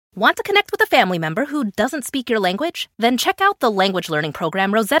Want to connect with a family member who doesn't speak your language? Then check out the language learning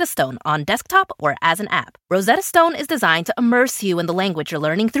program Rosetta Stone on desktop or as an app. Rosetta Stone is designed to immerse you in the language you're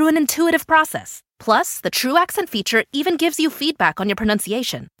learning through an intuitive process. Plus, the True Accent feature even gives you feedback on your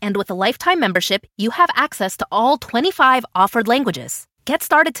pronunciation. And with a lifetime membership, you have access to all 25 offered languages. Get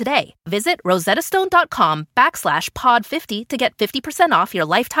started today. Visit rosettastone.com/pod50 to get 50% off your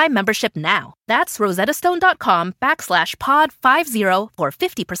lifetime membership now. That's rosettastone.com/pod50 for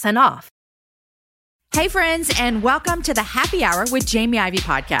 50% off. Hey friends, and welcome to the Happy Hour with Jamie Ivey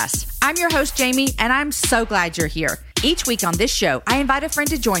podcast. I'm your host, Jamie, and I'm so glad you're here. Each week on this show, I invite a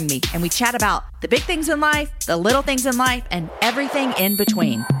friend to join me, and we chat about the big things in life, the little things in life, and everything in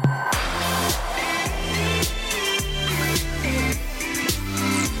between.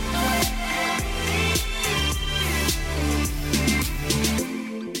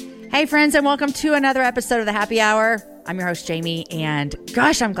 Hey friends, and welcome to another episode of the Happy Hour. I'm your host, Jamie, and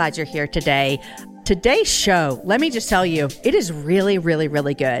gosh, I'm glad you're here today. Today's show, let me just tell you, it is really, really,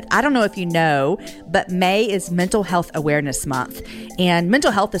 really good. I don't know if you know, but May is Mental Health Awareness Month. And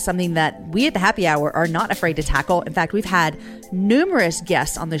mental health is something that we at the Happy Hour are not afraid to tackle. In fact, we've had numerous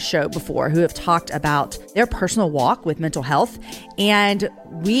guests on the show before who have talked about their personal walk with mental health. And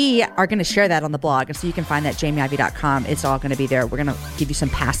we are going to share that on the blog. And so you can find that at jamieivey.com. It's all going to be there. We're going to give you some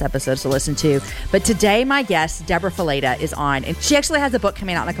past episodes to listen to. But today, my guest, Debra Fileta, is on. And she actually has a book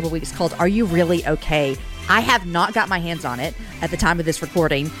coming out in a couple of weeks called Are You Really Okay? I have not got my hands on it at the time of this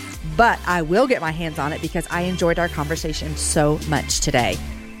recording, but I will get my hands on it because I enjoyed our conversation so much today.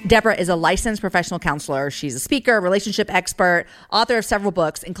 Debra is a licensed professional counselor. She's a speaker, relationship expert, author of several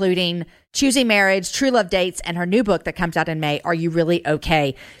books, including Choosing Marriage, True Love Dates, and her new book that comes out in May, Are You Really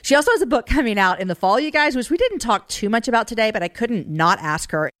Okay? She also has a book coming out in the fall, you guys, which we didn't talk too much about today, but I couldn't not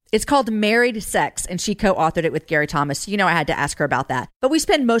ask her. It's called Married Sex, and she co-authored it with Gary Thomas. So you know I had to ask her about that. But we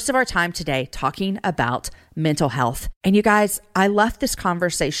spend most of our time today talking about mental health. And you guys, I left this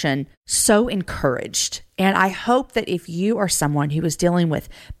conversation so encouraged. And I hope that if you are someone who is dealing with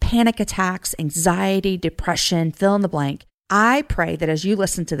panic attacks, anxiety, depression, fill in the blank, I pray that as you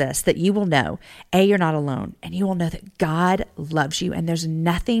listen to this, that you will know, A, you're not alone, and you will know that God loves you and there's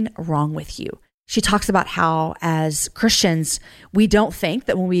nothing wrong with you. She talks about how as Christians, we don't think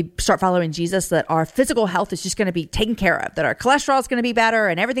that when we start following Jesus, that our physical health is just going to be taken care of, that our cholesterol is going to be better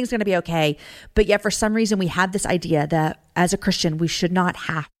and everything's going to be okay. But yet for some reason, we have this idea that as a Christian, we should not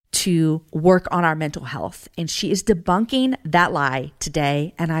have to work on our mental health. And she is debunking that lie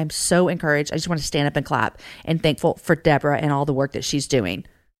today. And I'm so encouraged. I just want to stand up and clap and thankful for Debra and all the work that she's doing.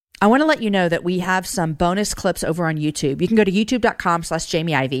 I want to let you know that we have some bonus clips over on YouTube. You can go to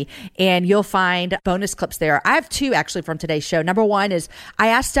youtube.com/Jamie Ivey and you'll find bonus clips there. I have two actually from today's show. Number one is I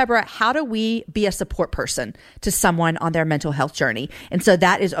asked Debra, how do we be a support person to someone on their mental health journey? And so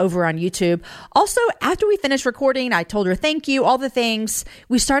that is over on YouTube. Also, after we finished recording, I told her thank you, all the things.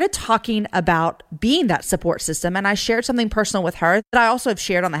 We started talking about being that support system. And I shared something personal with her that I also have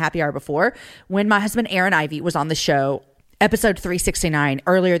shared on the Happy Hour before when my husband, Aaron Ivey, was on the show. Episode 369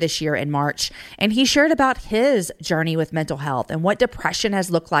 earlier this year in March. And he shared about his journey with mental health and what depression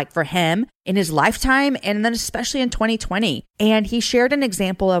has looked like for him in his lifetime and then especially in 2020. And he shared an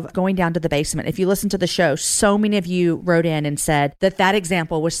example of going down to the basement. If you listen to the show, so many of you wrote in and said that that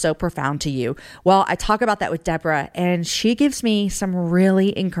example was so profound to you. Well, I talk about that with Debra and she gives me some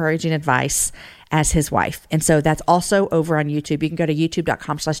really encouraging advice as his wife. And so that's also over on YouTube. You can go to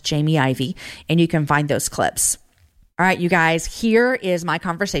youtube.com/Jamie Ivey and you can find those clips. All right, you guys, here is my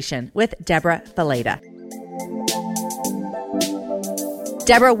conversation with Debra Fileta.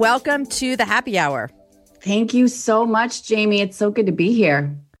 Debra, welcome to the Happy Hour. Thank you so much, Jamie. It's so good to be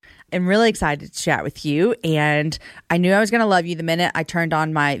here. I'm really excited to chat with you. And I knew I was going to love you the minute I turned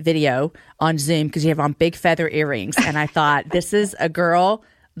on my video on Zoom because you have on big feather earrings. And I thought, this is a girl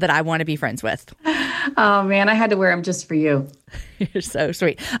that I want to be friends with. Oh, man, I had to wear them just for you. You're so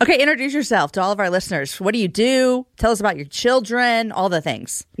sweet. Okay, introduce yourself to all of our listeners. What do you do? Tell us about your children, all the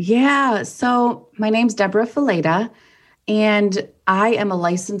things. Yeah, so my name's Debra Fileta, and I am a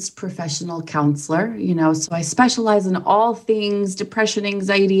licensed professional counselor, so I specialize in all things depression,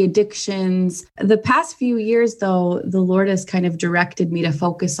 anxiety, addictions. The past few years, though, the Lord has kind of directed me to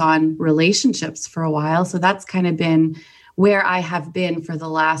focus on relationships for a while. So that's kind of been where I have been for the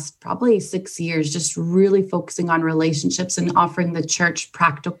last probably 6 years, just really focusing on relationships and offering the church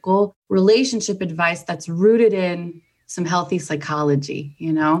practical relationship advice that's rooted in some healthy psychology,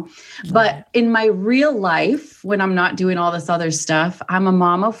 But in my real life, when I'm not doing all this other stuff, I'm a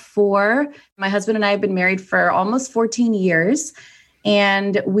mom of 4. My husband and I have been married for almost 14 years,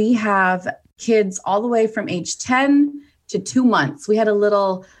 and we have kids all the way from age 10 to 2 months. We had a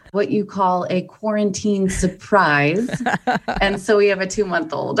little what you call a quarantine surprise. And so we have a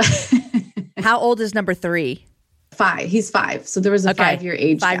 2-month-old. How old is number 3? 5. He's 5. So there was a 5-year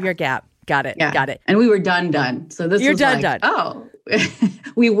age gap. 5-year gap. Got it. Yeah. Got it. And we were done. So this You're was done. oh,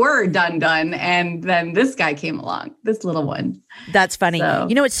 we were done. And then this guy came along, this little one. That's funny. So.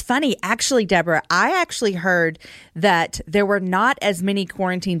 You know, it's funny. Actually, Debra, I actually heard that there were not as many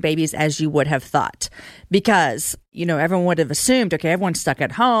quarantine babies as you would have thought because, you know, everyone would have assumed, okay, everyone's stuck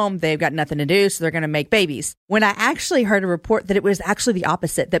at home. They've got nothing to do, so they're going to make babies. When I actually heard a report that it was actually the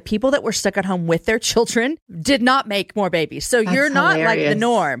opposite, that people that were stuck at home with their children did not make more babies. So you're not like the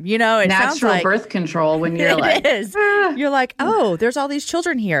norm. You know, it sounds natural like birth control when you're it is. You're like, oh, there's all these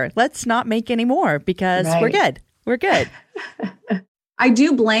children here. Let's not make any more because we're good. We're good. I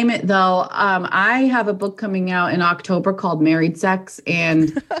do blame it though. I have a book coming out in October called Married Sex.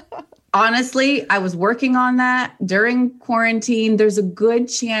 And honestly, I was working on that during quarantine. There's a good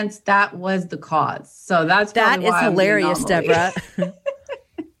chance that was the cause. So that is hilarious, Debra.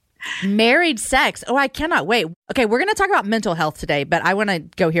 Married sex. Oh, I cannot wait. Okay, we're going to talk about mental health today, but I want to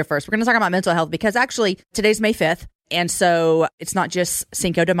go here first. We're going to talk about mental health because actually today's May 5th. And so it's not just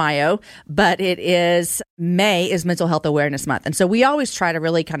Cinco de Mayo, but May is Mental Health Awareness Month. And so we always try to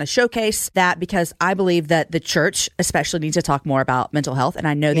really kind of showcase that because I believe that the church especially needs to talk more about mental health. And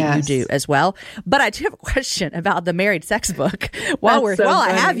I know that you do as well. But I do have a question about the married sex book while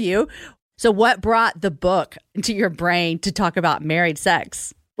I have you. So what brought the book into your brain to talk about married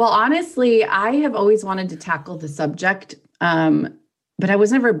sex? Well, honestly, I have always wanted to tackle the subject. But I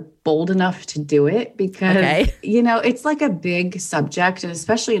was never bold enough to do it because, you know, it's like a big subject, and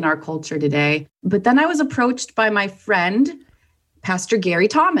especially in our culture today. But then I was approached by my friend, Pastor Gary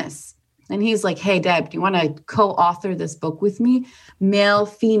Thomas. And he's like, hey, Deb, do you want to co-author this book with me? Male,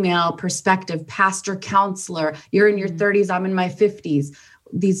 female perspective, pastor, counselor. You're in your 30s, I'm in my 50s.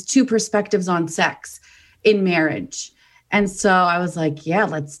 These 2 perspectives on sex in marriage. And so I was like, yeah,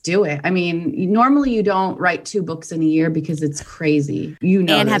 let's do it. I mean, normally you don't write 2 books in a year because it's crazy. You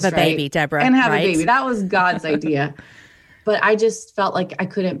know, and have a baby, Debra. And have a baby. That was God's idea. But I just felt like I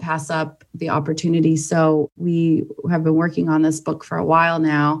couldn't pass up the opportunity. So we have been working on this book for a while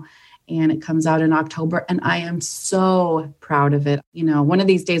now, and it comes out in October. And I am so proud of it. You know, one of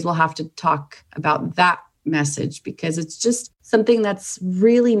these days we'll have to talk about that message because it's just something that's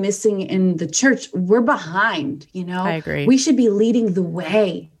really missing in the church. We're behind, you know. I agree. We should be leading the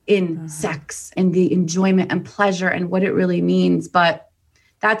way in sex and the enjoyment and pleasure and what it really means. But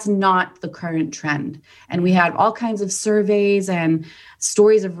that's not the current trend. And we had all kinds of surveys and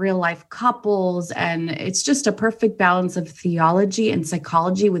stories of real life couples. And it's just a perfect balance of theology and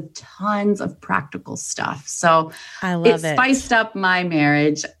psychology with tons of practical stuff. So I love it spiced up my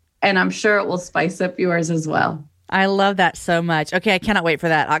marriage. And I'm sure it will spice up yours as well. I love that so much. Okay, I cannot wait for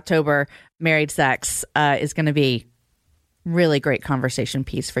that. October married sex is going to be really great conversation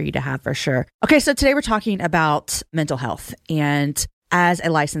piece for you to have for sure. Okay, so today we're talking about mental health. And as a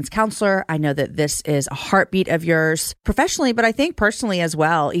licensed counselor, I know that this is a heartbeat of yours professionally, but I think personally as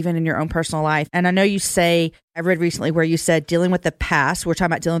well, even in your own personal life. And I know you say, I read recently where you said dealing with the past, we're talking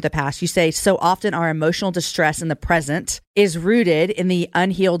about dealing with the past. You say, so often our emotional distress in the present is rooted in the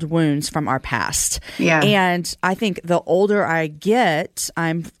unhealed wounds from our past. Yeah. And I think the older I get,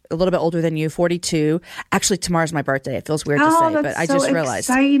 I'm a little bit older than you, 42. Actually, tomorrow's my birthday. It feels weird to say, but I just realized.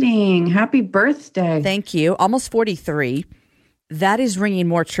 Exciting. Happy birthday. Thank you. Almost 43. That is ringing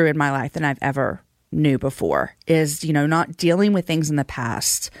more true in my life than I've ever knew before is, you know, not dealing with things in the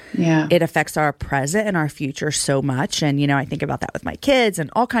past. Yeah. It affects our present and our future so much. And, you know, I think about that with my kids and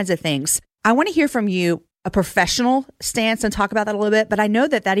all kinds of things. I want to hear from you a professional stance and talk about that a little bit, but I know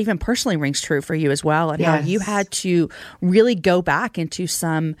that that even personally rings true for you as well. And how you had to really go back into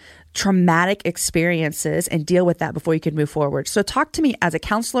some traumatic experiences and deal with that before you could move forward. So talk to me as a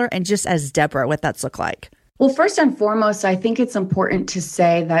counselor and just as Debra, what that's look like. Well, first and foremost, I think it's important to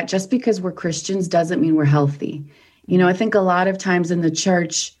say that just because we're Christians doesn't mean we're healthy. You know, I think a lot of times in the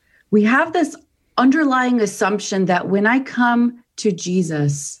church, we have this underlying assumption that when I come to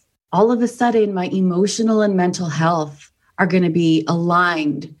Jesus, all of a sudden my emotional and mental health are going to be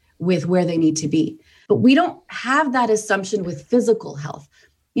aligned with where they need to be. But we don't have that assumption with physical health.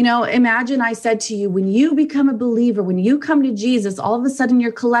 You know, imagine I said to you, when you become a believer, when you come to Jesus, all of a sudden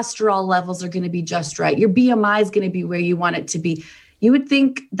your cholesterol levels are going to be just right. Your BMI is going to be where you want it to be. You would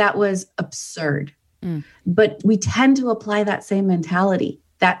think that was absurd. But we tend to apply that same mentality,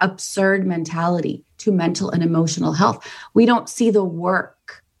 that absurd mentality to mental and emotional health. We don't see the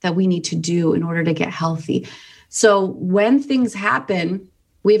work that we need to do in order to get healthy. So when things happen,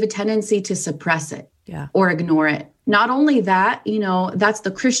 we have a tendency to suppress it. or ignore it. Not only that, that's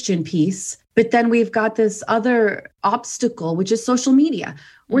the Christian piece, but then we've got this other obstacle, which is social media.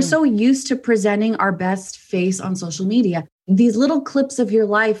 We're so used to presenting our best face on social media. These little clips of your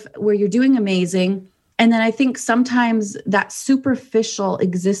life where you're doing amazing. And then I think sometimes that superficial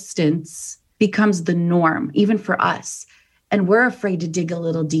existence becomes the norm, even for us. And we're afraid to dig a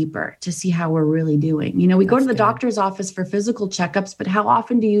little deeper to see how we're really doing. We go to the doctor's office for physical checkups, but how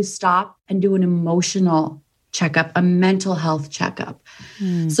often do you stop and do an emotional checkup, a mental health checkup?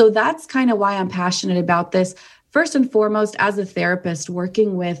 So that's kind of why I'm passionate about this. First and foremost, as a therapist,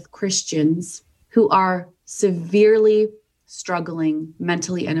 working with Christians who are severely struggling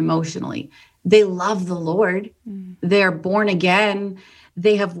mentally and emotionally. They love the Lord. They're born again.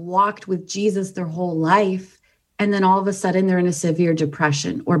 They have walked with Jesus their whole life. And then all of a sudden they're in a severe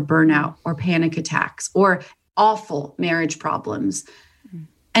depression or burnout or panic attacks or awful marriage problems.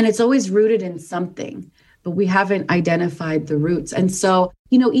 And it's always rooted in something, but we haven't identified the roots. And so,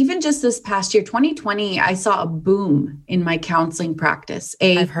 even just this past year, 2020, I saw a boom in my counseling practice.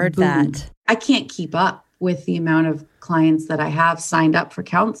 I've heard that. I can't keep up with the amount of clients that I have signed up for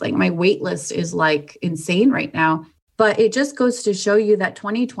counseling. My wait list is like insane right now. But it just goes to show you that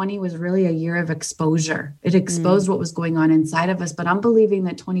 2020 was really a year of exposure. It exposed what was going on inside of us. But I'm believing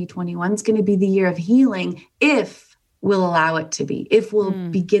that 2021 is going to be the year of healing if we'll allow it to be, if we'll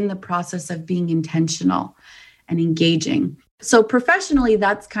begin the process of being intentional and engaging. So professionally,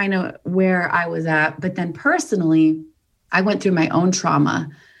 that's kind of where I was at. But then personally, I went through my own trauma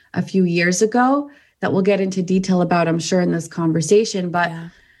a few years ago that we'll get into detail about, I'm sure, in this conversation. But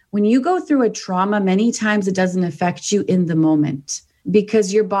when you go through a trauma, many times it doesn't affect you in the moment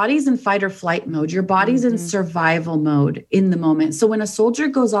because your body's in fight or flight mode. Your body's in survival mode in the moment. So when a soldier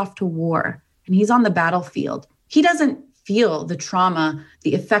goes off to war and he's on the battlefield, he doesn't feel the trauma,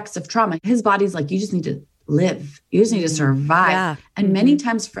 the effects of trauma. His body's like, you just need to live. You just need to survive. Yeah. And many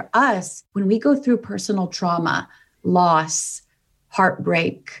times for us, when we go through personal trauma, loss,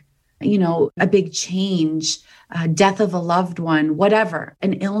 heartbreak, a big change, death of a loved one, whatever,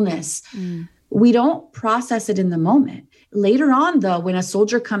 an illness, we don't process it in the moment. Later on, though, when a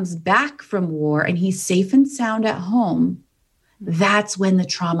soldier comes back from war and he's safe and sound at home, that's when the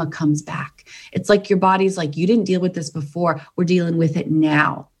trauma comes back. It's like your body's like, you didn't deal with this before. We're dealing with it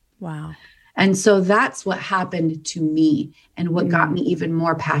now. Wow. And so that's what happened to me and what got me even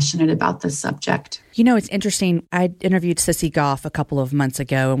more passionate about this subject. It's interesting. I interviewed Sissy Goff a couple of months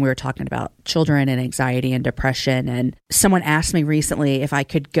ago, and we were talking about children and anxiety and depression. And someone asked me recently if I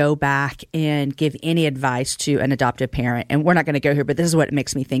could go back and give any advice to an adoptive parent. And we're not going to go here, but this is what it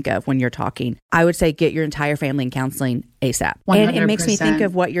makes me think of when you're talking. I would say get your entire family in counseling ASAP. 100%. And it makes me think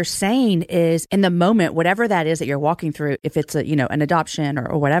of what you're saying is in the moment, whatever that is that you're walking through, if it's an adoption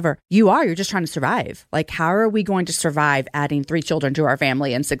or whatever, you're just trying to survive. Like, how are we going to survive adding 3 children to our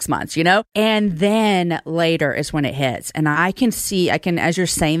family in 6 months, And then later is when it hits. And I can, as you're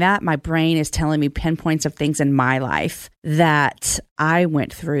saying that, my brain is telling me pinpoints of things in my life that I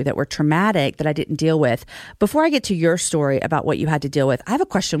went through that were traumatic that I didn't deal with. Before I get to your story about what you had to deal with, I have a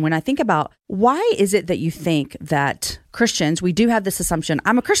question. When I think about why is it that you think that Christians, we do have this assumption,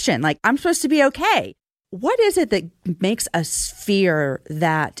 I'm a Christian, like I'm supposed to be okay. What is it that makes us fear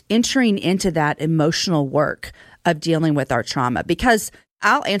that entering into that emotional work of dealing with our trauma? Because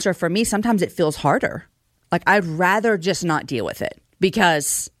I'll answer, for me, sometimes it feels harder. Like I'd rather just not deal with it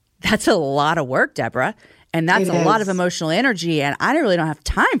because that's a lot of work, Debra. And that's a lot of emotional energy. And I really don't have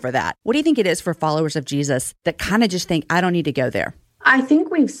time for that. What do you think it is for followers of Jesus that kind of just think, I don't need to go there? I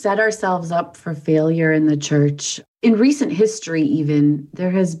think we've set ourselves up for failure in the church. In recent history, even,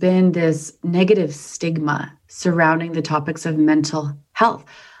 there has been this negative stigma surrounding the topics of mental health.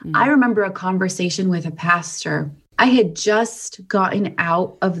 I remember a conversation with a pastor. I had just gotten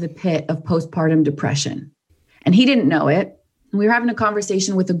out of the pit of postpartum depression, and he didn't know it. We were having a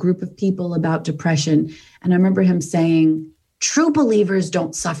conversation with a group of people about depression. And I remember him saying, true believers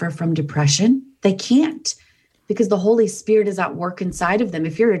don't suffer from depression. They can't, because the Holy Spirit is at work inside of them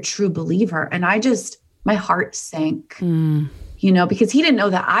if you're a true believer. And my heart sank, because he didn't know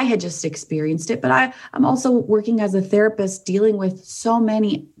that I had just experienced it. But I'm also working as a therapist dealing with so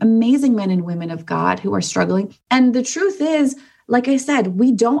many amazing men and women of God who are struggling. And the truth is, like I said,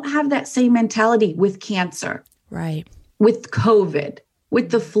 we don't have that same mentality with cancer. Right. With COVID,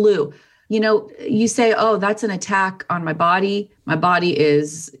 with the flu. You say, oh, that's an attack on my body. My body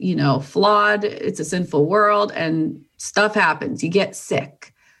is, flawed. It's a sinful world and stuff happens. You get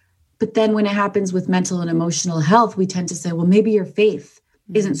sick. But then when it happens with mental and emotional health, we tend to say, well, maybe your faith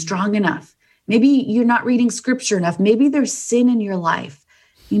isn't strong enough. Maybe you're not reading scripture enough. Maybe there's sin in your life.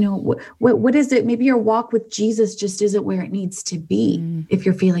 What is it? Maybe your walk with Jesus just isn't where it needs to be if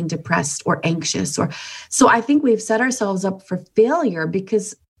you're feeling depressed or anxious. So I think we've set ourselves up for failure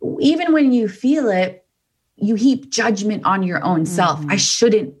because even when you feel it, you heap judgment on your own self. I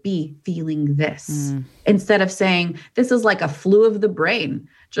shouldn't be feeling this instead of saying, this is like a flu of the brain,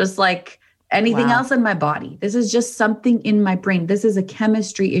 just like anything else in my body. This is just something in my brain. This is a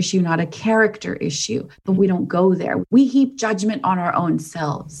chemistry issue, not a character issue, but we don't go there. We heap judgment on our own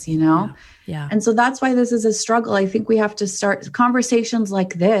selves, Yeah. And so that's why this is a struggle. I think we have to start conversations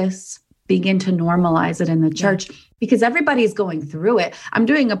like this, begin to normalize it in the church because everybody's going through it. I'm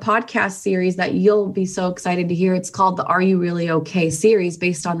doing a podcast series that you'll be so excited to hear. It's called the Are You Really Okay series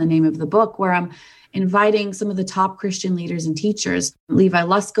based on the name of the book, where I'm inviting some of the top Christian leaders and teachers, Levi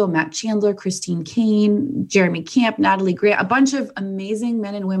Lusko, Matt Chandler, Christine Kane, Jeremy Camp, Natalie Grant, a bunch of amazing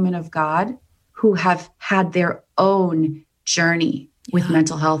men and women of God who have had their own journey with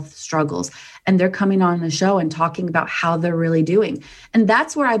mental health struggles. And they're coming on the show and talking about how they're really doing. And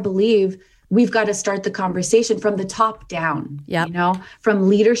that's where I believe we've got to start the conversation from the top down, from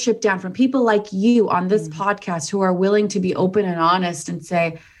leadership down, from people like you on this podcast who are willing to be open and honest and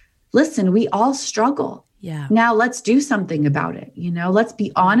say, listen, we all struggle. Yeah. Now let's do something about it. Let's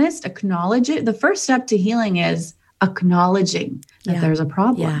be honest, acknowledge it. The first step to healing is acknowledging that there's a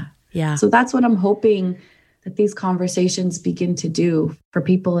problem. Yeah. So that's what I'm hoping that these conversations begin to do for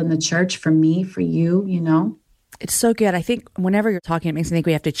people in the church, for me, for you, It's so good. I think whenever you're talking, it makes me think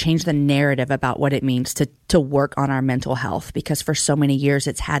we have to change the narrative about what it means to work on our mental health, because for so many years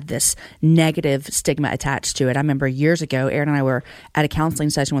it's had this negative stigma attached to it. I remember years ago, Aaron and I were at a counseling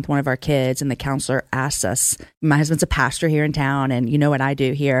session with one of our kids, and the counselor asked us, my husband's a pastor here in town, and you know what I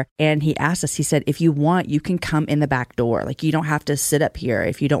do here. And he asked us, he said, if you want, you can come in the back door. Like, you don't have to sit up here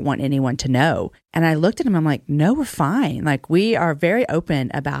if you don't want anyone to know. And I looked at him, I'm like, no, we're fine. Like, we are very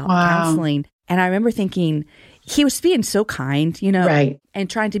open about counseling. And I remember thinking, he was being so kind, right, and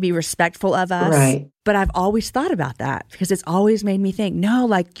trying to be respectful of us. Right. But I've always thought about that because it's always made me think, no,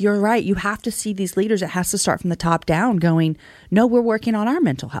 like, you're right. You have to see these leaders. It has to start from the top down going, no, we're working on our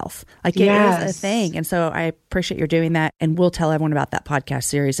mental health. Like, it is a thing. And so I appreciate you're doing that. And we'll tell everyone about that podcast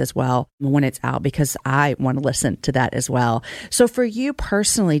series as well when it's out, because I want to listen to that as well. So for you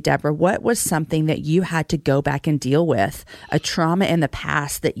personally, Debra, what was something that you had to go back and deal with, a trauma in the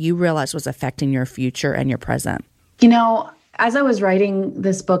past that you realized was affecting your future and your present? As I was writing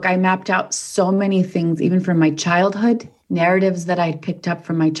this book, I mapped out so many things, even from my childhood, narratives that I'd picked up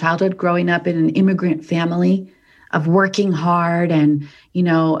from my childhood, growing up in an immigrant family, of working hard and,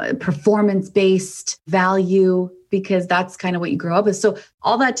 performance-based value, because that's kind of what you grow up with. So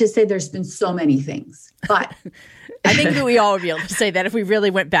all that to say, there's been so many things, but I think that we all would be able to say that if we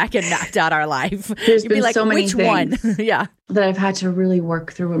really went back and mapped out our life. There's You'd been be like, so many which things one? that I've had to really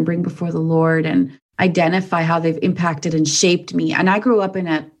work through and bring before the Lord and identify how they've impacted and shaped me. And I grew up in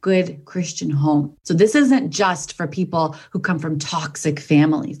a good Christian home. So this isn't just for people who come from toxic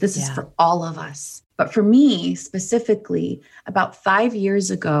families. This is for all of us. But for me specifically, about 5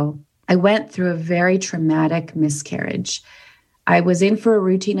 years ago, I went through a very traumatic miscarriage. I was in for a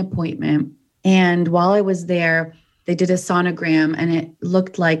routine appointment. And while I was there, they did a sonogram and it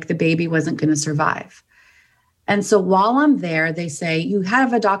looked like the baby wasn't going to survive. And so while I'm there, they say, you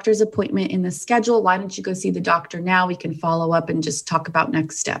have a doctor's appointment in the schedule. Why don't you go see the doctor now? We can follow up and just talk about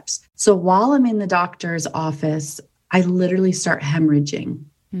next steps. So while I'm in the doctor's office, I literally start hemorrhaging.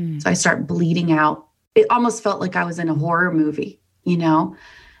 So I start bleeding out. It almost felt like I was in a horror movie, and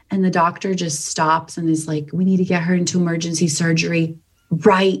the doctor just stops and is like, we need to get her into emergency surgery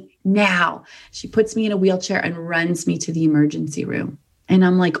right now. She puts me in a wheelchair and runs me to the emergency room. And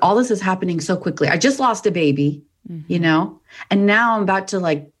I'm like, all this is happening so quickly. I just lost a baby, and now I'm about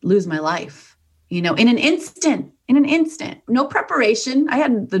to lose my life, in an instant, no preparation. I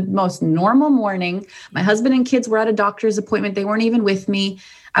had the most normal morning. My husband and kids were at a doctor's appointment. They weren't even with me.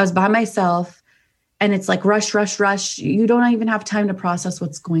 I was by myself, and it's like rush, rush, rush. You don't even have time to process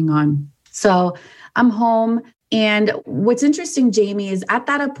what's going on. So I'm home. And what's interesting, Jamie, is at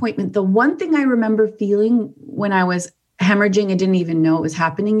that appointment, the one thing I remember feeling when I was hemorrhaging and didn't even know it was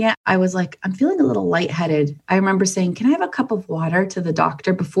happening yet, I was like, I'm feeling a little lightheaded. I remember saying, can I have a cup of water to the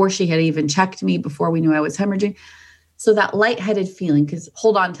doctor before she had even checked me, before we knew I was hemorrhaging? So that lightheaded feeling, because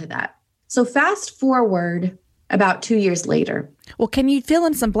hold on to that. So fast forward about 2 years later. Well, can you fill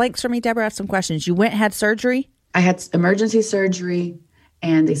in some blanks for me, Debra? I have some questions. You went and had surgery? I had emergency surgery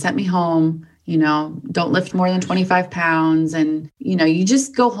and they sent me home. Don't lift more than 25 pounds. And, you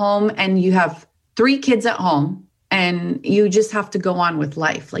just go home and you have 3 kids at home and you just have to go on with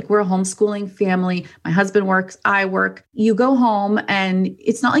life. Like, we're a homeschooling family. My husband works, I work. You go home and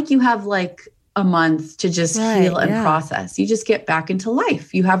it's not like you have like a month to just heal and process. You just get back into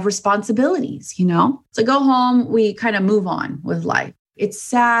life. You have responsibilities, So go home, we kind of move on with life. It's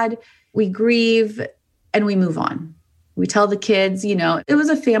sad, we grieve, and we move on. We tell the kids, it was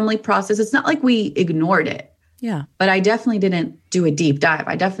a family process. It's not like we ignored it. Yeah. But I definitely didn't do a deep dive.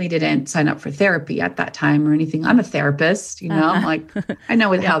 I definitely didn't sign up for therapy at that time or anything. I'm a therapist, like I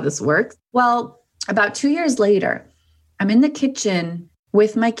know how this works. Well, about 2 years later, I'm in the kitchen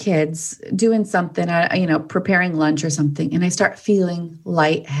with my kids doing something, preparing lunch or something. And I start feeling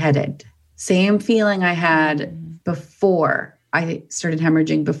lightheaded. Same feeling I had before I started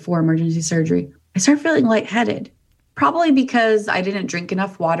hemorrhaging, before emergency surgery. I start feeling lightheaded, probably because I didn't drink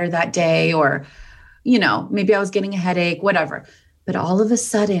enough water that day, or maybe I was getting a headache, whatever. But all of a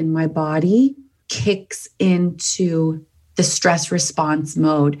sudden, my body kicks into the stress response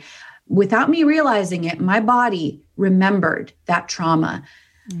mode. Without me realizing it, my body remembered that trauma.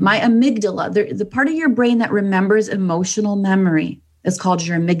 My amygdala, the part of your brain that remembers emotional memory, is called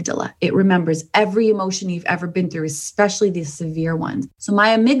your amygdala. It remembers every emotion you've ever been through, especially the severe ones. So my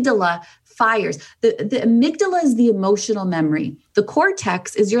amygdala fires. The amygdala is the emotional memory. The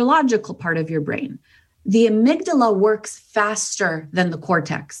cortex is your logical part of your brain. The amygdala works faster than the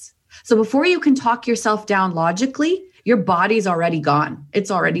cortex. So before you can talk yourself down logically, your body's already gone.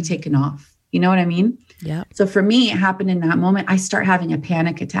 It's already taken off. You know what I mean? Yeah. So for me, it happened in that moment. I start having a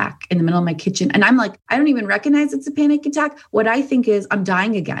panic attack in the middle of my kitchen. And I'm like, I don't even recognize it's a panic attack. What I think is I'm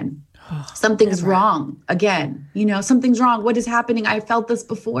dying again. Something's wrong again. Something's wrong. What is happening? I felt this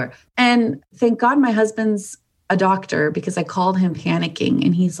before. And thank God my husband's a doctor, because I called him panicking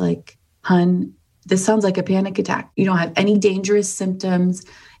and he's like, "Hun, this sounds like a panic attack. You don't have any dangerous symptoms."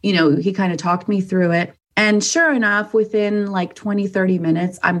 He kind of talked me through it. And sure enough, within like 20, 30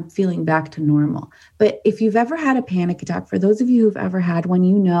 minutes, I'm feeling back to normal. But if you've ever had a panic attack, for those of you who've ever had one,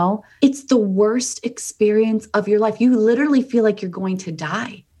 it's the worst experience of your life. You literally feel like you're going to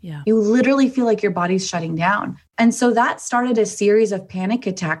die. Yeah. You literally feel like your body's shutting down. And so that started a series of panic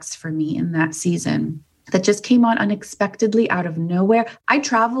attacks for me in that season that just came on unexpectedly out of nowhere. I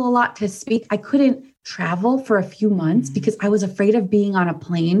travel a lot to speak. I couldn't travel for a few months because I was afraid of being on a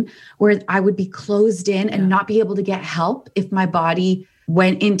plane where I would be closed in and not be able to get help if my body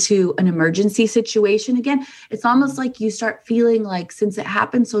went into an emergency situation again. It's almost like you start feeling like, since it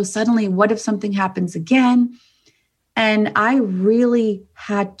happened so suddenly, what if something happens again? And I really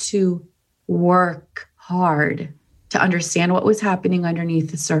had to work hard to understand what was happening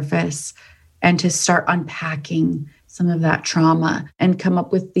underneath the surface and to start unpacking some of that trauma and come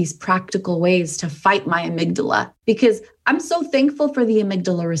up with these practical ways to fight my amygdala. Because I'm so thankful for the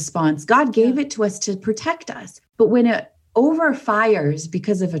amygdala response. God gave it to us to protect us. But when it overfires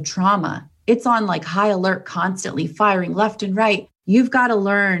because of a trauma, it's on like high alert, constantly firing left and right. You've got to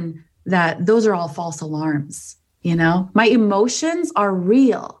learn that those are all false alarms. My emotions are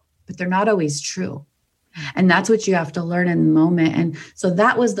real, but they're not always true. And that's what you have to learn in the moment. And so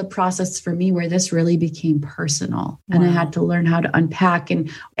that was the process for me where this really became personal. And I had to learn how to unpack and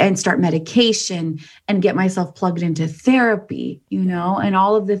start medication and get myself plugged into therapy, and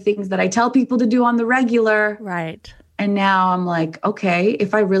all of the things that I tell people to do on the regular. Right. And now I'm like, okay,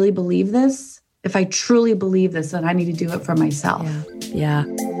 if I really believe this, if I truly believe this, then I need to do it for myself. Yeah.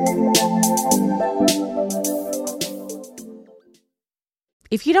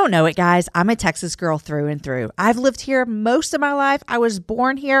 If you don't know it, guys, I'm a Texas girl through and through. I've lived here most of my life. I was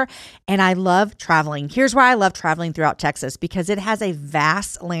born here and I love traveling. Here's why I love traveling throughout Texas, because it has a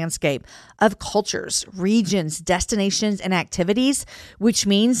vast landscape of cultures, regions, destinations, and activities, which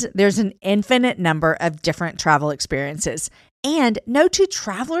means there's an infinite number of different travel experiences. And no two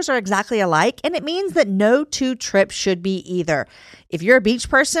travelers are exactly alike, and it means that no two trips should be either. If you're a beach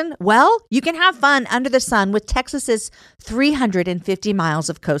person, well, you can have fun under the sun with Texas's 350 miles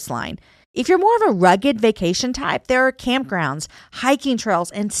of coastline. If you're more of a rugged vacation type, there are campgrounds, hiking trails,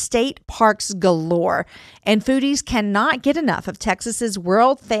 and state parks galore. And foodies cannot get enough of Texas's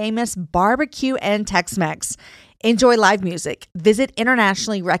world-famous barbecue and Tex-Mex. Enjoy live music, visit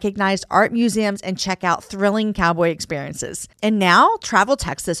internationally recognized art museums, and check out thrilling cowboy experiences. And now, Travel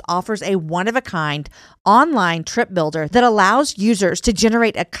Texas offers a one-of-a-kind online trip builder that allows users to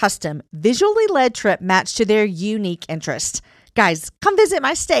generate a custom, visually led trip matched to their unique interests. Guys, come visit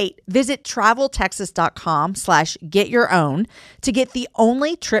my state. Visit traveltexas.com/getyourown to get the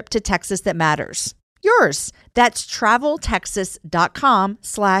only trip to Texas that matters. Yours. That's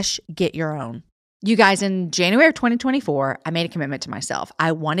traveltexas.com/getyourown. You guys, in January of 2024, I made a commitment to myself.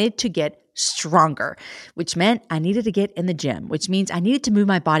 I wanted to get stronger, which meant I needed to get in the gym, which means I needed to move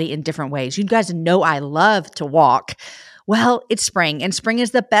my body in different ways. You guys know I love to walk. Well, it's spring, and spring is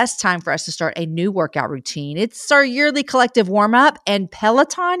the best time for us to start a new workout routine. It's our yearly collective warm-up, and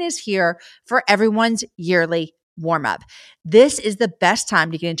Peloton is here for everyone's yearly warm-up. This is the best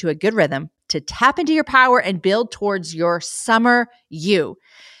time to get into a good rhythm, to tap into your power and build towards your summer you.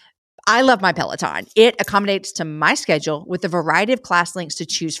 I love my Peloton. It accommodates to my schedule with a variety of class links to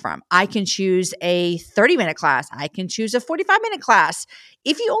choose from. I can choose a 30-minute class. I can choose a 45-minute class.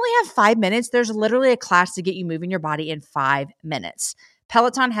 If you only have 5 minutes, there's literally a class to get you moving your body in 5 minutes.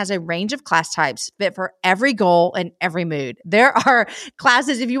 Peloton has a range of class types fit for every goal and every mood. There are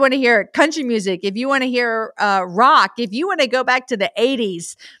classes if you want to hear country music, if you want to hear rock, if you want to go back to the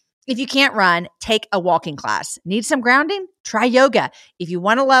 80s. If you can't run, take a walking class. Need some grounding? Try yoga. If you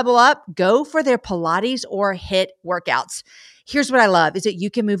want to level up, go for their Pilates or HIIT workouts. Here's what I love is that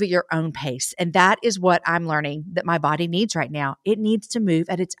you can move at your own pace. And that is what I'm learning that my body needs right now. It needs to move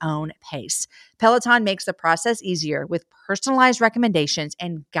at its own pace. Peloton makes the process easier with personalized recommendations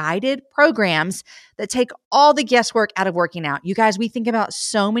and guided programs that take all the guesswork out of working out. You guys, we think about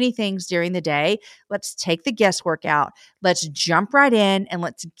so many things during the day. Let's take the guesswork out. Let's jump right in and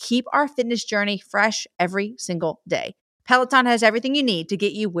let's keep our fitness journey fresh every single day. Peloton has everything you need to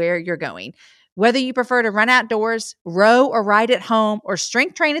get you where you're going. Whether you prefer to run outdoors, row or ride at home, or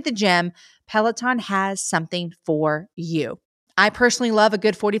strength train at the gym, Peloton has something for you. I personally love a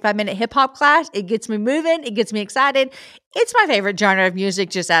good 45-minute hip hop class. It gets me moving. It gets me excited. It's my favorite genre of music.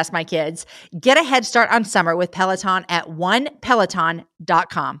 Just ask my kids. Get a head start on summer with Peloton at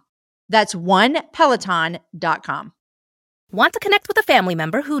onepeloton.com. That's onepeloton.com. Want to connect with a family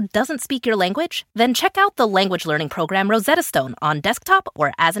member who doesn't speak your language? Then check out the language learning program Rosetta Stone on desktop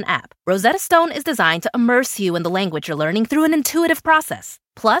or as an app. Rosetta Stone is designed to immerse you in the language you're learning through an intuitive process.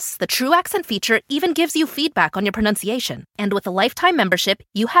 Plus, the True Accent feature even gives you feedback on your pronunciation. And with a lifetime membership,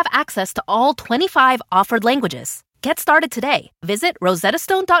 you have access to all 25 offered languages. Get started today. Visit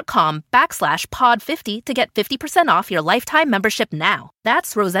rosettastone.com/pod50 to get 50% off your lifetime membership now.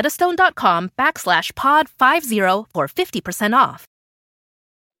 That's rosettastone.com/pod50 for 50% off.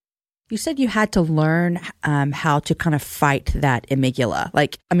 You said you had to learn how to kind of fight that amygdala.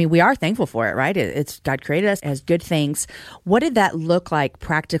 We are thankful for it, right? It's God created us as good things. What did that look like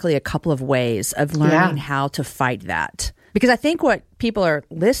practically, a couple of ways of learning how to fight that? Because I think what people are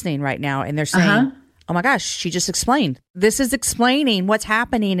listening right now and they're saying, oh my gosh, she just explained. This is explaining what's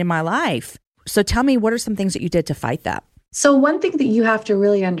happening in my life. So tell me, what are some things that you did to fight that? So one thing that you have to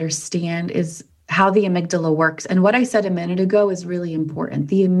really understand is how the amygdala works. And what I said a minute ago is really important.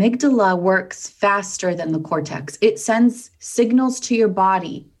 The amygdala works faster than the cortex. It sends signals to your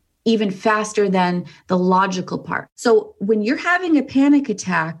body even faster than the logical part. So when you're having a panic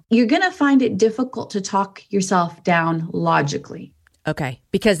attack, you're going to find it difficult to talk yourself down logically. Okay,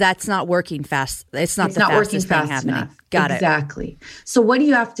 because that's not working fast. It's not fastest thing happening. Enough. Got it. Exactly. So what do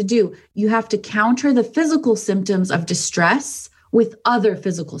you have to do? You have to counter the physical symptoms of distress with other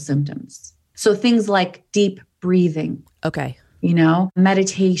physical symptoms. So things like deep breathing. Okay.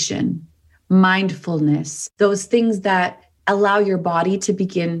 Meditation, mindfulness, those things that allow your body to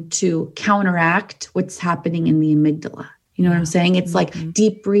begin to counteract what's happening in the amygdala. You know what I'm saying? It's like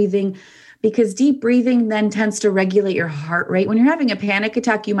deep breathing. Because deep breathing then tends to regulate your heart rate. When you're having a panic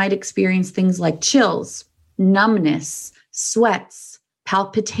attack, you might experience things like chills, numbness, sweats,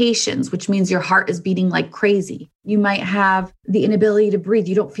 palpitations, which means your heart is beating like crazy. You might have the inability to breathe.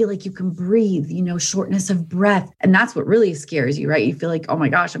 You don't feel like you can breathe, shortness of breath. And that's what really scares you, right? You feel like, oh my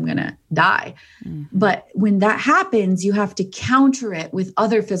gosh, I'm going to die. But when that happens, you have to counter it with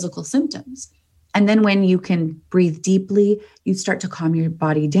other physical symptoms. And then when you can breathe deeply, you start to calm your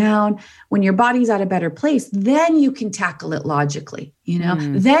body down. When your body's at a better place, then you can tackle it logically,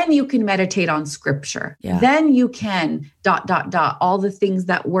 Then you can meditate on scripture. Yeah. Then you can ... all the things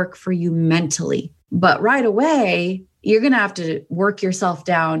that work for you mentally. But right away, you're going to have to work yourself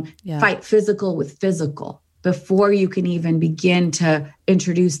down, fight physical with physical before you can even begin to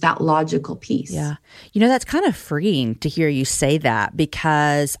introduce that logical piece. Yeah. That's kind of freeing to hear you say that,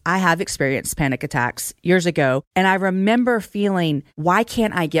 because I have experienced panic attacks years ago. And I remember feeling, why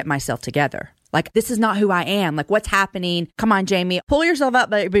can't I get myself together? This is not who I am. What's happening? Come on, Jamie, pull yourself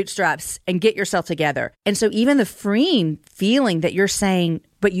up by your bootstraps and get yourself together. And so even the freeing feeling that you're saying,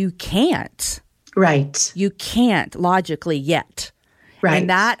 but you can't. Right. You can't logically yet. Right.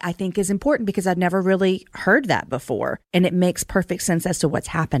 And that, I think, is important because I've never really heard that before. And it makes perfect sense as to what's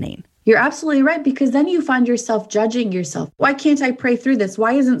happening. You're absolutely right, because then you find yourself judging yourself. Why can't I pray through this?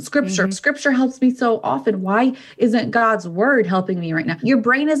 Why isn't scripture? Scripture helps me so often. Why isn't God's word helping me right now? Your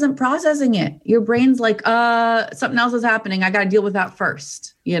brain isn't processing it. Your brain's like, something else is happening. I got to deal with that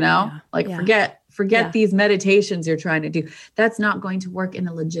first, forget these meditations you're trying to do. That's not going to work in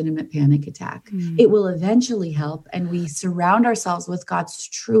a legitimate panic attack. It will eventually help. And we surround ourselves with God's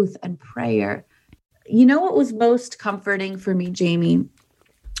truth and prayer. You know what was most comforting for me, Jamie?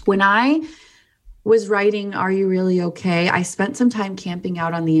 When I was writing Are You Really Okay? I spent some time camping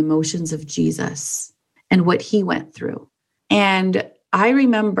out on the emotions of Jesus and what he went through. And I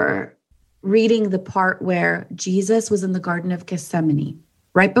remember reading the part where Jesus was in the Garden of Gethsemane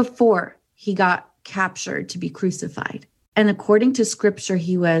right before he got captured to be crucified. And according to scripture,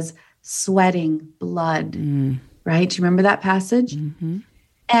 he was sweating blood, right? Do you remember that passage?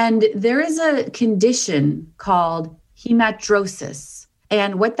 And there is a condition called hematidrosis.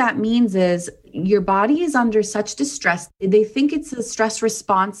 And what that means is your body is under such distress. They think it's a stress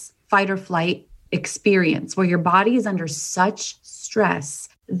response, fight or flight experience where your body is under such stress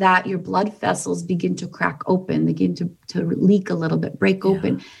that your blood vessels begin to crack open, begin to leak a little bit, break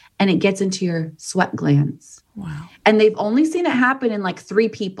open, and it gets into your sweat glands. Wow. And they've only seen it happen in like 3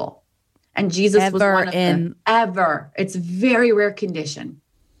 people. And Jesus was one of them. Ever. It's a very rare condition.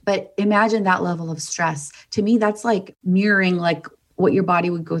 But imagine that level of stress. To me, that's like mirroring like what your body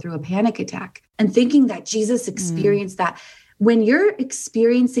would go through a panic attack. And thinking that Jesus experienced that. When you're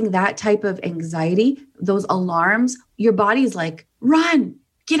experiencing that type of anxiety, those alarms, your body's like, run,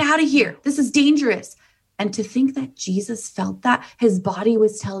 get out of here. This is dangerous. And to think that Jesus felt that, his body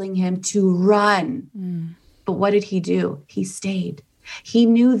was telling him to run. But what did he do? He stayed. He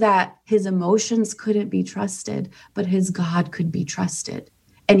knew that his emotions couldn't be trusted, but his God could be trusted.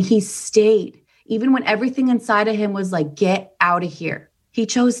 And he stayed. Even when everything inside of him was like, get out of here. He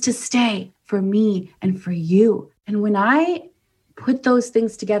chose to stay for me and for you. And when I put those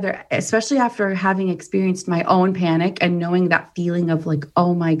things together, especially after having experienced my own panic and knowing that feeling of like,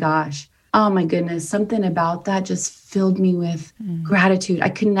 oh my gosh, oh my goodness, something about that just filled me with gratitude. I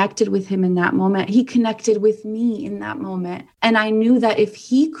connected with him in that moment. He connected with me in that moment. And I knew that if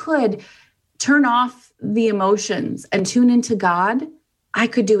he could turn off the emotions and tune into God, I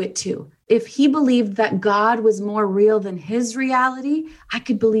could do it too. If he believed that God was more real than his reality, I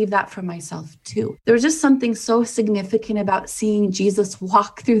could believe that for myself too. There was just something so significant about seeing Jesus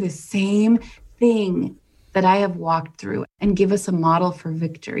walk through the same thing that I have walked through and give us a model for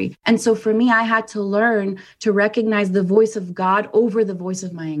victory. And so for me, I had to learn to recognize the voice of God over the voice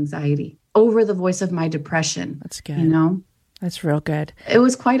of my anxiety, over the voice of my depression. That's good. You know? That's real good. It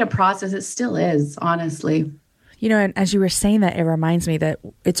was quite a process. It still is, honestly. You know, and as you were saying that, it reminds me that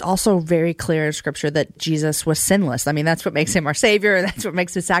it's also very clear in scripture that Jesus was sinless. I mean, that's what makes him our savior. That's what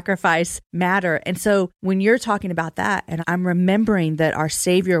makes his sacrifice matter. And so when you're talking about that, and I'm remembering that our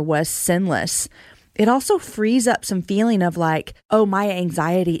savior was sinless, it also frees up some feeling of like, oh, my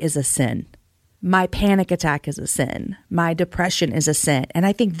anxiety is a sin. My panic attack is a sin. My depression is a sin. And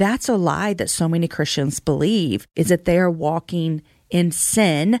I think that's a lie that so many Christians believe, is that they are walking in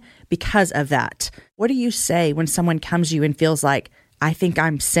sin because of that. What do you say when someone comes to you and feels like, I think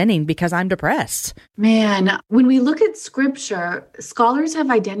I'm sinning because I'm depressed? Man, when we look at scripture, scholars have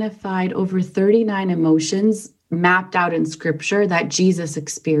identified over 39 emotions mapped out in scripture that Jesus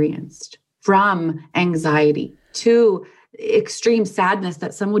experienced, from anxiety to extreme sadness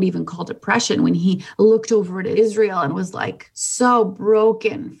that some would even call depression, when he looked over at Israel and was like so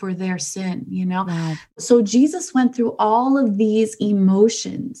broken for their sin, you know? Wow. So Jesus went through all of these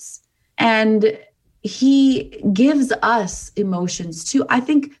emotions, and he gives us emotions too. I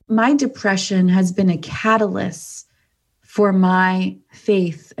think my depression has been a catalyst for my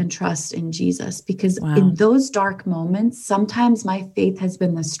faith and trust in Jesus, because in those dark moments, sometimes my faith has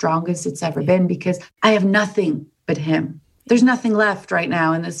been the strongest it's ever been, because I have nothing but him. There's nothing left right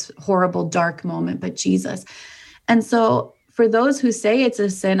now in this horrible, dark moment but Jesus. And so for those who say it's a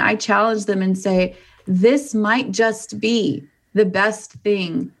sin, I challenge them and say, this might just be the best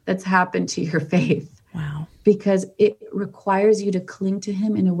thing that's happened to your faith. Wow. Because it requires you to cling to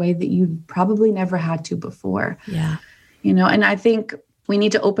him in a way that you probably never had to before. Yeah. You know, and I think we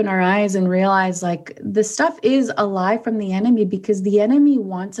need to open our eyes and realize like this stuff is a lie from the enemy, because the enemy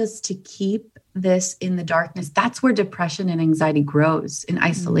wants us to keep this in the darkness. That's where depression and anxiety grows, in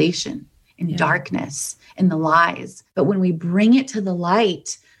isolation, in darkness, in the lies. But when we bring it to the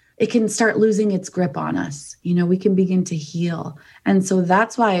light, it can start losing its grip on us. You know, we can begin to heal. And so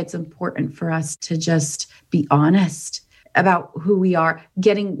that's why it's important for us to just be honest about who we are,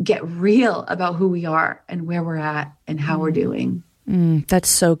 get real about who we are and where we're at and how we're doing. That's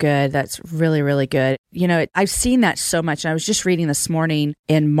so good. That's really, really good. I've seen that so much. And I was just reading this morning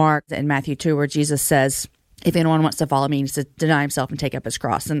in Mark and Matthew 2, where Jesus says, if anyone wants to follow me, he needs to deny himself and take up his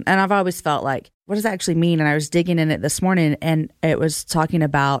cross. And I've always felt like, what does that actually mean? And I was digging in it this morning, and it was talking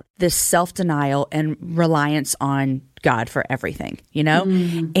about this self-denial and reliance on God for everything,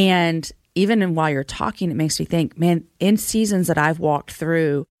 And even while you're talking, it makes me think, man, in seasons that I've walked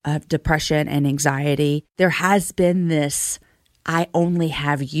through of depression and anxiety, there has been this, I only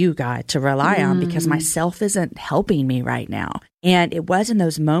have you, God, to rely on because myself isn't helping me right now. And it was in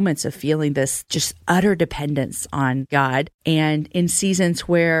those moments of feeling this just utter dependence on God. And in seasons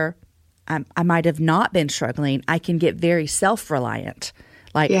where I might have not been struggling, I can get very self-reliant.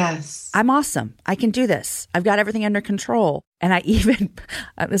 Like, yes, I'm awesome. I can do this. I've got everything under control. And I even,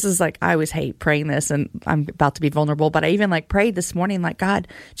 this is like, I always hate praying this, and I'm about to be vulnerable, but I even prayed this morning, God,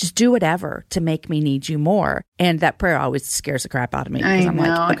 just do whatever to make me need you more. And that prayer always scares the crap out of me, because I'm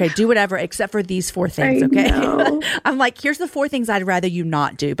like, okay, do whatever except for these 4 things, okay? I'm like, here's the 4 things I'd rather you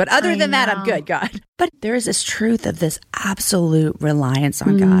not do. But other than that, I'm good, God. But there is this truth of this absolute reliance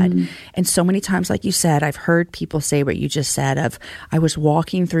on God. And so many times, like you said, I've heard people say what you just said of, I was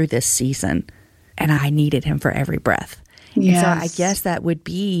walking through this season and I needed him for every breath. Yes. And so I guess that would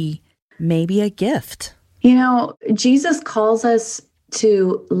be maybe a gift. Jesus calls us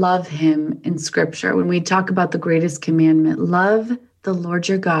to love him in Scripture. When we talk about the greatest commandment, love the Lord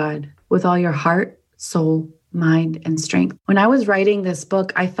your God with all your heart, soul, mind, and strength. When I was writing this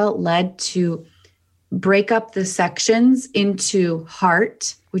book, I felt led to break up the sections into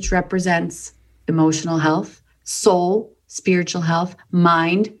heart, which represents emotional health, soul, spiritual health,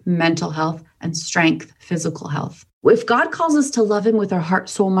 mind, mental health, and strength, physical health. If God calls us to love him with our heart,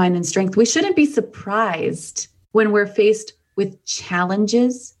 soul, mind, and strength, we shouldn't be surprised when we're faced with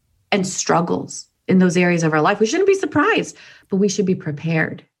challenges and struggles in those areas of our life. We shouldn't be surprised, but we should be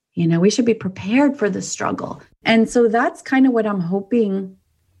prepared. We should be prepared for the struggle. And so that's kind of what I'm hoping.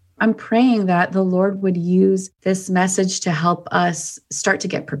 I'm praying that the Lord would use this message to help us start to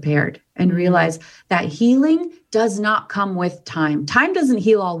get prepared and realize that healing does not come with time. Time doesn't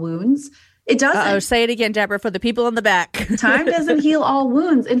heal all wounds. It doesn't. Say it again, Debra, for the people in the back. Time doesn't heal all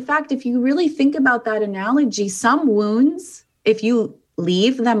wounds. In fact, if you really think about that analogy, some wounds, if you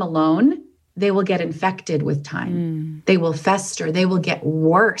leave them alone, they will get infected with time. They will fester. They will get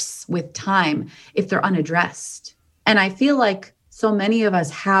worse with time if they're unaddressed. And I feel like so many of us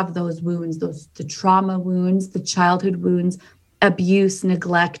have those wounds, the trauma wounds, the childhood wounds, abuse,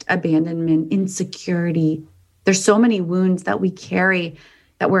 neglect, abandonment, insecurity. There's so many wounds that we carry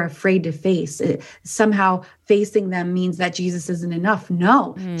that we're afraid to face. Somehow facing them means that Jesus isn't enough.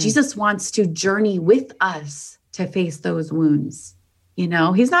 No, Jesus wants to journey with us to face those wounds.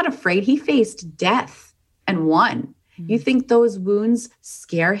 He's not afraid. He faced death and won. You think those wounds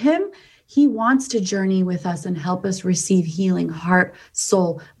scare him? He wants to journey with us and help us receive healing, heart,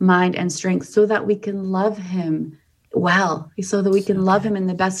 soul, mind, and strength so that we can love him well, so that we can love him in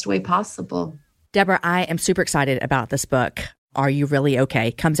the best way possible. Debra, I am super excited about this book. Are You Really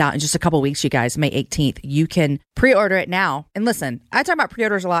Okay? Comes out in just a couple weeks, you guys, May 18th. You can pre-order it now. And listen, I talk about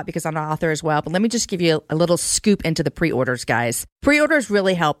pre-orders a lot because I'm an author as well, but let me just give you a little scoop into the pre-orders, guys. Pre-orders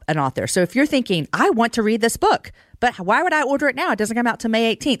really help an author. So if you're thinking, I want to read this book, but why would I order it now? It doesn't come out till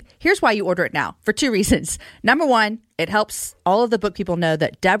May 18th. Here's why you order it now, for 2 reasons. Number 1, it helps all of the book people know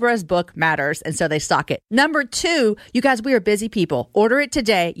that Debra's book matters, and so they stock it. Number 2, you guys, we are busy people. Order it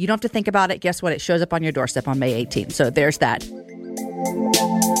today. You don't have to think about it. Guess what? It shows up on your doorstep on May 18th. So there's that.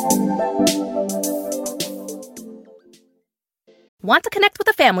 Want to connect with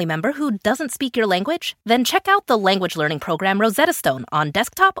a family member who doesn't speak your language? Then check out the language learning program Rosetta Stone on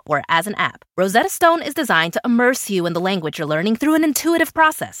desktop or as an app. Rosetta Stone is designed to immerse you in the language you're learning through an intuitive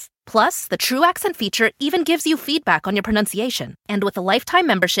process. Plus, the True Accent feature even gives you feedback on your pronunciation. And with a lifetime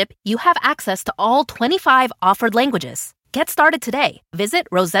membership, you have access to all 25 offered languages. Get started today. Visit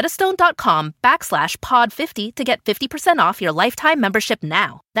rosettastone.com/pod50 to get 50% off your lifetime membership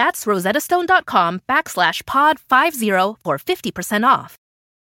now. That's rosettastone.com/pod50 for 50% off.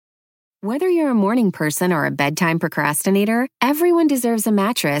 Whether you're a morning person or a bedtime procrastinator, everyone deserves a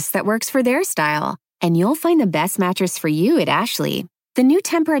mattress that works for their style. And you'll find the best mattress for you at Ashley. The new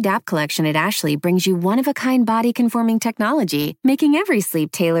Temper-Adapt collection at Ashley brings you one-of-a-kind body-conforming technology, making every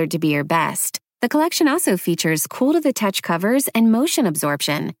sleep tailored to be your best. The collection also features cool-to-the-touch covers and motion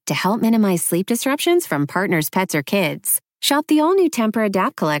absorption to help minimize sleep disruptions from partners, pets, or kids. Shop the all-new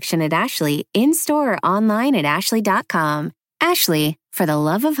Temper-Adapt collection at Ashley, in-store or online at ashley.com. Ashley, for the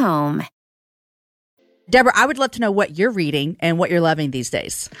love of home. Debra, I would love to know what you're reading and what you're loving these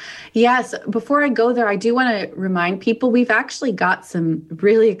days. Yes. Before I go there, I do want to remind people we've actually got some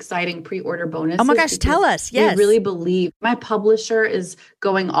really exciting pre-order bonuses. Oh my gosh, tell us. Yes. I really believe my publisher is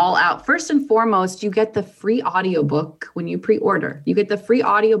going all out. First and foremost, you get the free audiobook when you pre-order. You get the free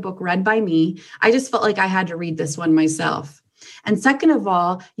audiobook read by me. I just felt like I had to read this one myself. And second of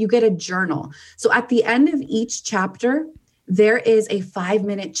all, you get a journal. So at the end of each chapter, there is a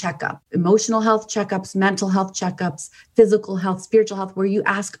 5-minute checkup, emotional health checkups, mental health checkups, physical health, spiritual health, where you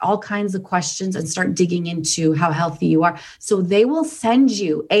ask all kinds of questions and start digging into how healthy you are. So they will send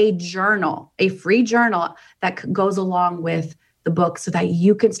you a journal, a free journal that goes along with the book so that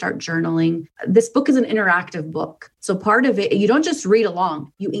you can start journaling. This book is an interactive book. So part of it, you don't just read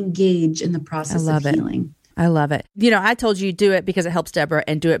along, you engage in the process of healing. I love it. I told you do it because it helps Debra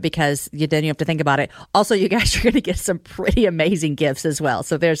and do it because then you have to think about it. Also, you guys are going to get some pretty amazing gifts as well.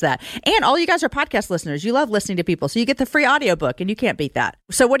 So there's that. And all you guys are podcast listeners. You love listening to people. So you get the free audiobook and you can't beat that.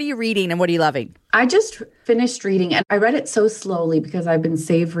 So what are you reading and what are you loving? I just finished reading and I read it so slowly because I've been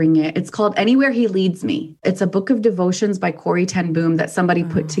savoring it. It's called Anywhere He Leads Me. It's a book of devotions by Corrie ten Boom that somebody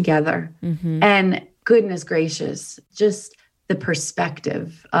put together. Mm-hmm. And goodness gracious, just the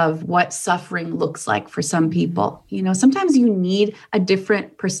perspective of what suffering looks like for some people. Sometimes you need a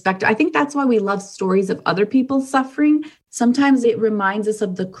different perspective. I think that's why we love stories of other people's suffering. Sometimes it reminds us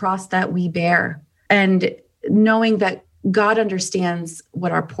of the cross that we bear and knowing that God understands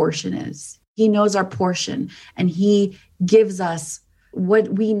what our portion is. He knows our portion and he gives us what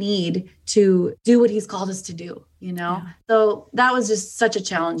we need to do what he's called us to do, Yeah. So that was just such a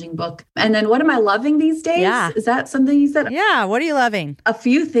challenging book. And then what am I loving these days? Yeah. Is that something you said? Yeah. What are you loving? A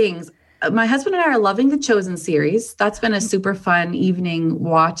few things. My husband and I are loving the Chosen series. That's been a super fun evening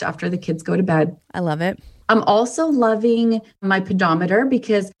watch after the kids go to bed. I love it. I'm also loving my pedometer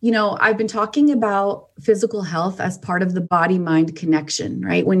because, I've been talking about physical health as part of the body-mind connection,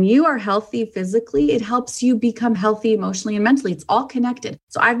 right? When you are healthy physically, it helps you become healthy emotionally and mentally. It's all connected.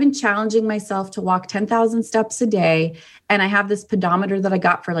 So I've been challenging myself to walk 10,000 steps a day. And I have this pedometer that I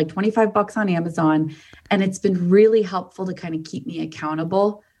got for like $25 on Amazon. And it's been really helpful to kind of keep me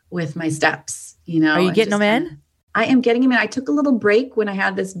accountable with my steps, Are you getting them in? I am getting him in. I took a little break when I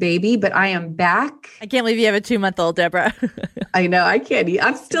had this baby, but I am back. I can't believe you have a 2-month-old, Debra. I know. I can't.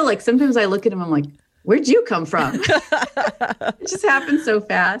 I'm still like, sometimes I look at him, I'm like, where'd you come from? It just happened so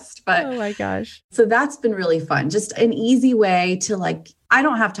fast. But oh my gosh. So that's been really fun. Just an easy way to I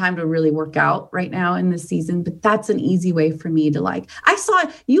don't have time to really work out right now in this season, but that's an easy way for me to I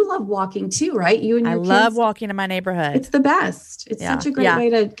saw you love walking too, right? You and your kids. I love walking in my neighborhood. It's the best. It's such a great way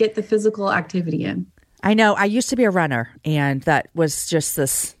to get the physical activity in. I know. I used to be a runner, and that was just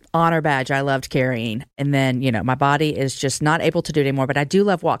this honor badge I loved carrying. And then, my body is just not able to do it anymore, but I do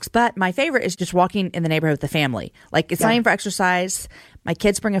love walks. But my favorite is just walking in the neighborhood with the family. It's not even for exercise. My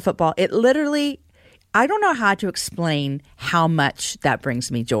kids bring a football. It literally, I don't know how to explain how much that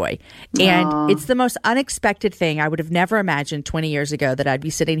brings me joy. And it's the most unexpected thing. I would have never imagined 20 years ago that I'd be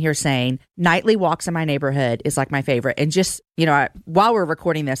sitting here saying nightly walks in my neighborhood is my favorite. And just, while we're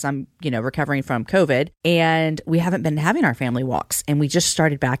recording this, I'm, recovering from COVID and we haven't been having our family walks and we just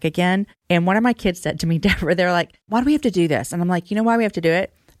started back again. And one of my kids said to me, Debra, they're like, why do we have to do this? And I'm like, why we have to do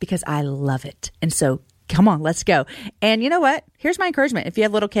it? Because I love it. And so come on, let's go. And you know what? Here's my encouragement. If you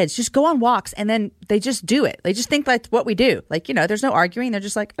have little kids, just go on walks and then they just do it. They just think that's what we do. There's no arguing. They're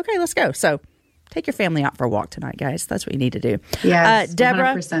just like, okay, let's go. So take your family out for a walk tonight, guys. That's what you need to do. Yes,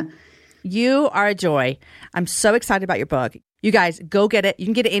 Debra, 100%. You are a joy. I'm so excited about your book. You guys, go get it. You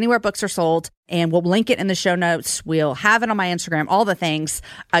can get it anywhere books are sold, and we'll link it in the show notes. We'll have it on my Instagram, all the things.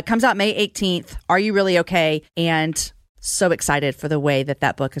 It comes out May 18th. Are you really okay? And so excited for the way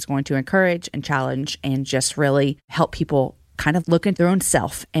that book is going to encourage and challenge and just really help people kind of look into their own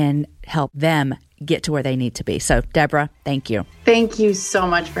self and help them get to where they need to be. So, Debra, thank you. Thank you so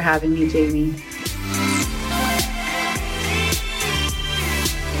much for having me, Jamie.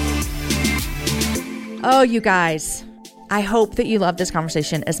 Oh, you guys. I hope that you loved this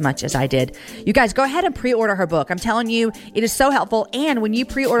conversation as much as I did. You guys, go ahead and pre-order her book. I'm telling you, it is so helpful. And when you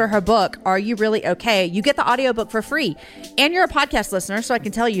pre-order her book, Are You Really Okay? You get the audiobook for free. And you're a podcast listener, so I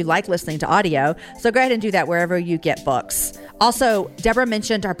can tell you like listening to audio. So go ahead and do that wherever you get books. Also, Debra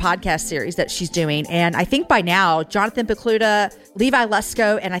mentioned our podcast series that she's doing. And I think by now, Jonathan Pokluda, Levi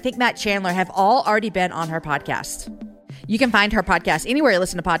Lusko, and I think Matt Chandler have all already been on her podcast. You can find her podcast anywhere you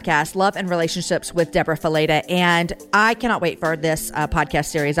listen to podcasts, Love and Relationships with Debra Fileta. And I cannot wait for this podcast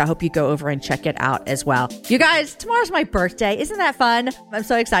series. I hope you go over and check it out as well. You guys, tomorrow's my birthday. Isn't that fun? I'm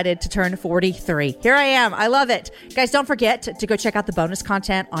so excited to turn 43. Here I am. I love it. Guys, don't forget to go check out the bonus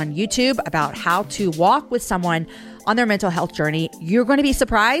content on YouTube about how to walk with someone on their mental health journey. You're going to be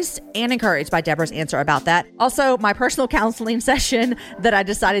surprised and encouraged by Debra's answer about that. Also, my personal counseling session that I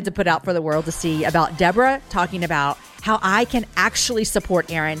decided to put out for the world to see about Debra talking about how I can actually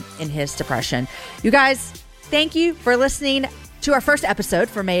support Aaron in his depression. You guys, thank you for listening to our first episode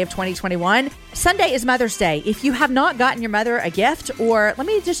for May of 2021. Sunday is Mother's Day. If you have not gotten your mother a gift, or let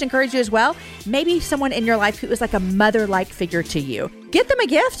me just encourage you as well, maybe someone in your life who is like a mother-like figure to you, get them a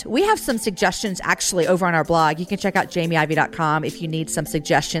gift. We have some suggestions actually over on our blog. You can check out jamieivey.com if you need some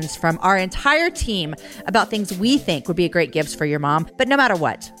suggestions from our entire team about things we think would be a great gifts for your mom. But no matter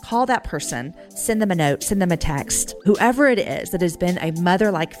what, call that person, send them a note, send them a text, whoever it is that has been a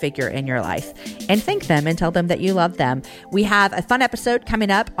mother-like figure in your life, and thank them and tell them that you love them. We have a fun episode coming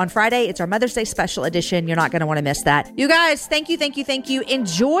up on Friday. It's our Mother's Day special edition. You're not going to want to miss that. You guys, thank you, thank you, thank you.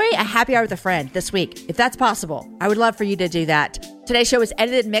 Enjoy a happy hour with a friend this week, if that's possible. I would love for you to do that. Today's show was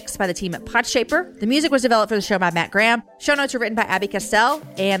edited and mixed by the team at Podshaper. The music was developed for the show by Matt Graham. Show notes are written by Abby Castell,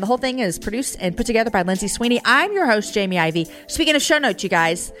 and the whole thing is produced and put together by Lindsay Sweeney. I'm your host, Jamie Ivey. Speaking of show notes, you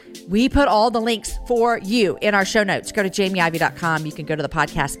guys, we put all the links for you in our show notes. Go to jamieivey.com. You can go to the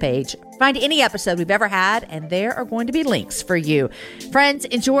podcast page, find any episode we've ever had, and there are going to be links for you. Friends,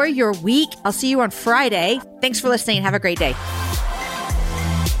 enjoy your week. I'll see you on Friday. Thanks for listening. Have a great day.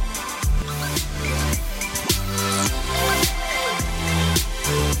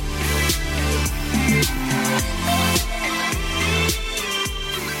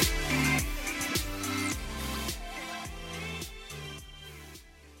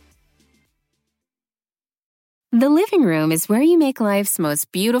 The living room is where you make life's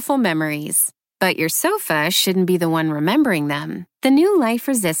most beautiful memories. But your sofa shouldn't be the one remembering them. The new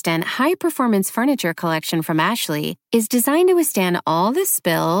life-resistant, high-performance furniture collection from Ashley is designed to withstand all the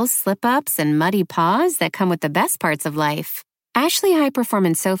spills, slip-ups, and muddy paws that come with the best parts of life. Ashley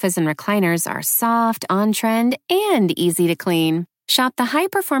high-performance sofas and recliners are soft, on-trend, and easy to clean. Shop the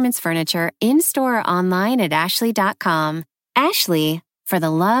high-performance furniture in-store or online at ashley.com. Ashley, for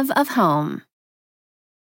the love of home.